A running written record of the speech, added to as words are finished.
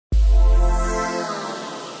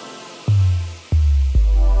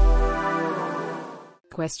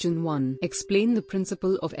Question 1. Explain the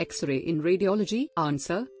principle of X-ray in radiology.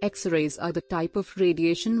 Answer. X-rays are the type of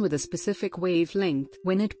radiation with a specific wavelength.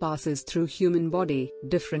 When it passes through human body,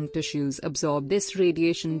 different tissues absorb this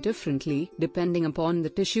radiation differently, depending upon the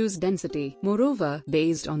tissue's density. Moreover,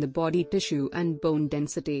 based on the body tissue and bone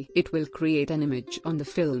density, it will create an image on the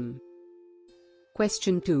film.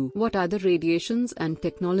 Question 2. What are the radiations and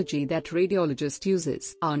technology that radiologist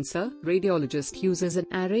uses? Answer. Radiologist uses an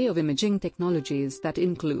array of imaging technologies that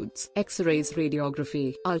includes X-rays,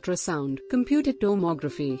 radiography, ultrasound, computed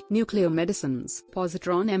tomography, nuclear medicines,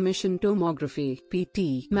 positron emission tomography,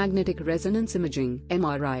 PT, magnetic resonance imaging,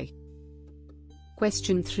 MRI.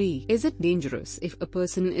 Question 3. Is it dangerous if a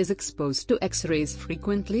person is exposed to X-rays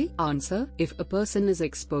frequently? Answer. If a person is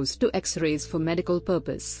exposed to X-rays for medical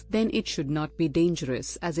purpose, then it should not be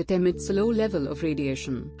dangerous as it emits a low level of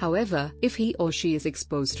radiation. However, if he or she is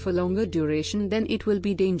exposed for longer duration, then it will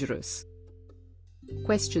be dangerous.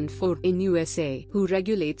 Question 4. In USA, who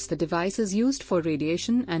regulates the devices used for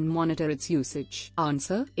radiation and monitor its usage?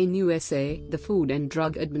 Answer. In USA, the Food and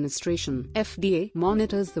Drug Administration (FDA)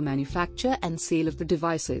 monitors the manufacture and sale of the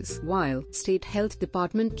devices, while State Health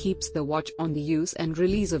Department keeps the watch on the use and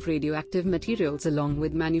release of radioactive materials along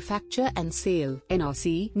with manufacture and sale.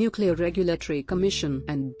 NRC, Nuclear Regulatory Commission,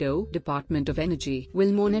 and DOE, Department of Energy,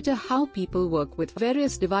 will monitor how people work with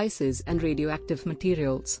various devices and radioactive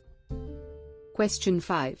materials. Question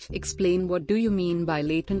 5. Explain what do you mean by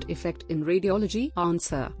latent effect in radiology?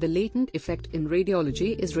 Answer. The latent effect in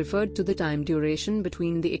radiology is referred to the time duration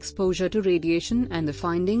between the exposure to radiation and the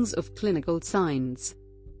findings of clinical signs.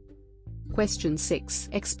 Question 6.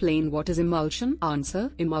 Explain what is emulsion?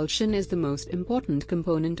 Answer. Emulsion is the most important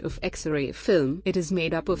component of X-ray film. It is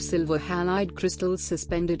made up of silver halide crystals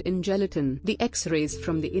suspended in gelatin. The X-rays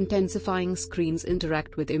from the intensifying screens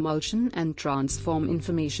interact with emulsion and transform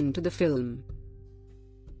information to the film.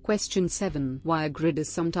 Question 7. Why a grid is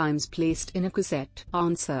sometimes placed in a cassette?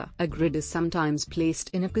 Answer. A grid is sometimes placed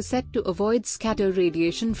in a cassette to avoid scatter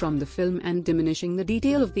radiation from the film and diminishing the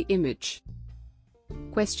detail of the image.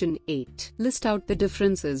 Question 8. List out the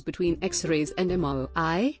differences between X-rays and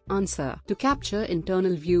MRI. Answer. To capture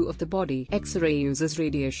internal view of the body, X-ray uses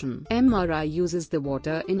radiation. MRI uses the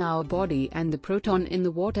water in our body and the proton in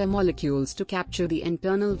the water molecules to capture the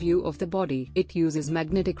internal view of the body. It uses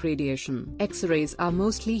magnetic radiation. X-rays are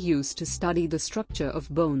mostly used to study the structure of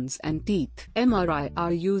bones and teeth. MRI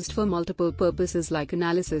are used for multiple purposes like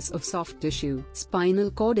analysis of soft tissue,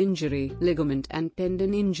 spinal cord injury, ligament and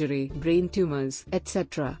tendon injury, brain tumors, etc.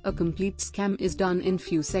 A complete scan is done in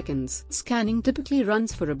few seconds. Scanning typically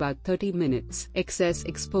runs for about 30 minutes. Excess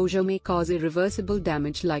exposure may cause irreversible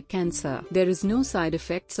damage like cancer. There is no side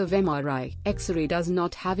effects of MRI. X-ray does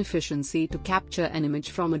not have efficiency to capture an image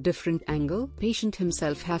from a different angle. Patient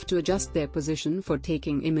himself have to adjust their position for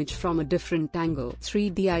taking image from a different angle.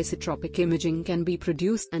 3D isotropic imaging can be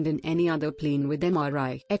produced and in any other plane with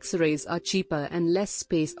MRI. X-rays are cheaper and less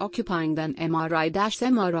space occupying than MRI.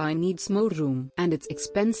 MRI needs more room and it's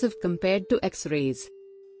expensive compared to X-rays.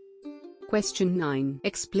 Question 9.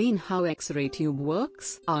 Explain how X-ray tube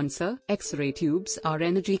works. Answer. X-ray tubes are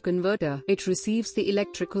energy converter. It receives the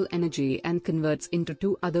electrical energy and converts into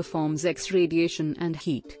two other forms, X radiation and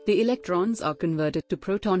heat. The electrons are converted to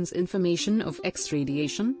protons, information of X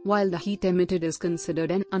radiation, while the heat emitted is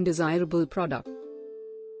considered an undesirable product.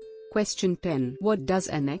 Question 10. What does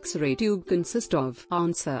an X-ray tube consist of?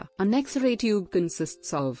 Answer. An X-ray tube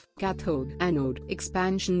consists of cathode, anode,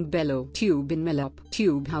 expansion bellow, tube envelope,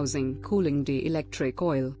 tube housing, cooling dielectric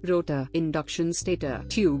coil, rotor, induction stator,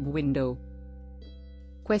 tube window.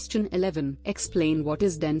 Question 11. Explain what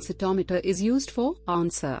is densitometer is used for?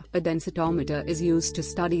 Answer. A densitometer is used to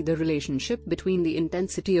study the relationship between the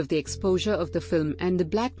intensity of the exposure of the film and the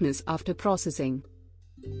blackness after processing.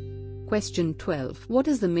 Question 12. What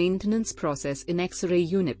is the maintenance process in X-ray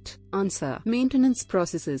unit? Answer. Maintenance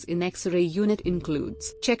processes in X-ray unit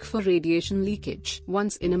includes check for radiation leakage.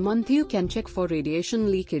 Once in a month you can check for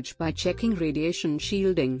radiation leakage by checking radiation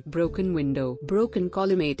shielding, broken window, broken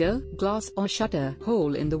collimator, glass or shutter,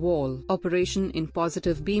 hole in the wall, operation in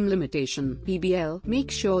positive beam limitation, PBL.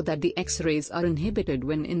 Make sure that the X-rays are inhibited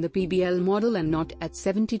when in the PBL model and not at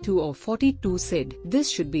 72 or 42 SID. This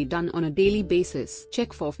should be done on a daily basis.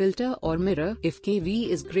 Check for filter or mirror if kV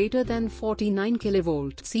is greater than 49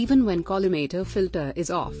 kV. Even when collimator filter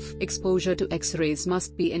is off, exposure to X-rays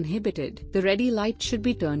must be inhibited. The ready light should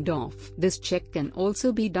be turned off. This check can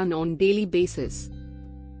also be done on daily basis.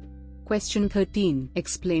 Question 13.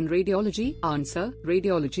 Explain radiology. Answer.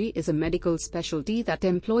 Radiology is a medical specialty that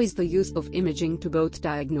employs the use of imaging to both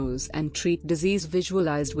diagnose and treat disease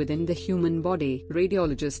visualized within the human body.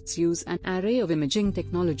 Radiologists use an array of imaging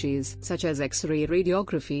technologies such as X-ray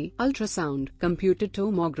radiography, ultrasound, computed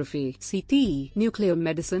tomography, CT, nuclear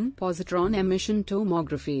medicine, positron emission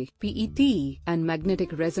tomography, PET, and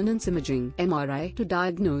magnetic resonance imaging, MRI, to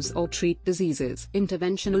diagnose or treat diseases.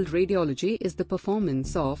 Interventional radiology is the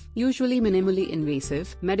performance of, usually minimally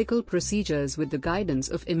invasive, medical procedures with the guidance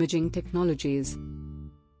of imaging technologies.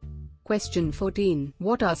 Question 14.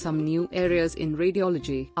 What are some new areas in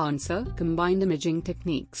radiology? Answer. Combined imaging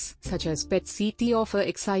techniques, such as PET-CT, offer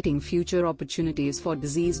exciting future opportunities for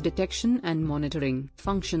disease detection and monitoring.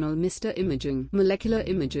 Functional MR imaging, molecular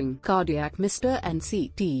imaging, cardiac MR and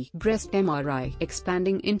CT, breast MRI,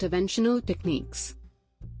 expanding interventional techniques.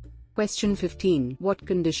 Question 15. What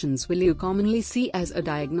conditions will you commonly see as a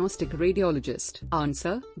diagnostic radiologist?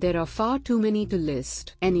 Answer. There are far too many to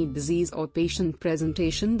list. Any disease or patient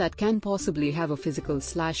presentation that can possibly have a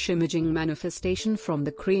physical/imaging manifestation from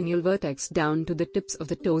the cranial vertex down to the tips of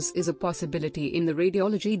the toes is a possibility in the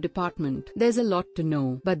radiology department. There's a lot to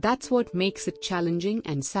know, but that's what makes it challenging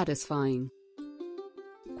and satisfying.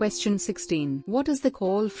 Question 16. What is the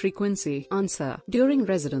call frequency? Answer. During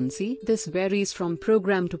residency, this varies from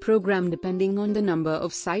program to program depending on the number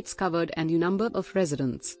of sites covered and number of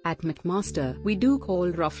residents. At McMaster, we do call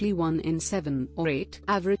roughly 1 in 7 or 8,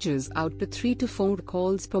 averages out to 3 to 4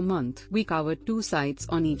 calls per month. We cover 2 sites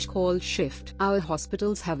on each call shift. Our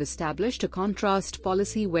hospitals have established a contrast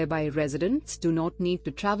policy whereby residents do not need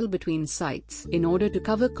to travel between sites in order to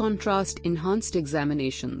cover contrast-enhanced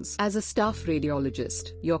examinations. As a staff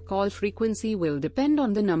radiologist, your call frequency will depend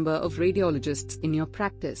on the number of radiologists in your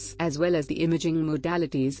practice, as well as the imaging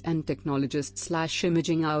modalities and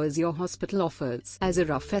technologist/imaging hours your hospital offers. As a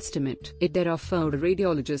rough estimate, if there are 4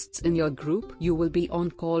 radiologists in your group, you will be on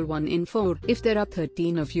call 1 in 4. If there are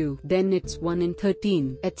 13 of you, then it's 1 in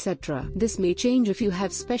 13, etc. This may change if you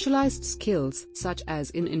have specialized skills, such as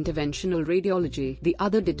in interventional radiology. The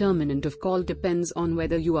other determinant of call depends on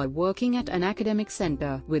whether you are working at an academic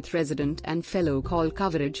center with resident and fellow call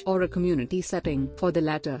coverage or a community setting. For the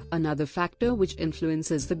latter, another factor which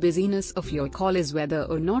influences the busyness of your call is whether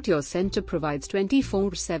or not your center provides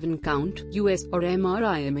 24/7 count, US or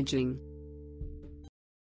MRI imaging.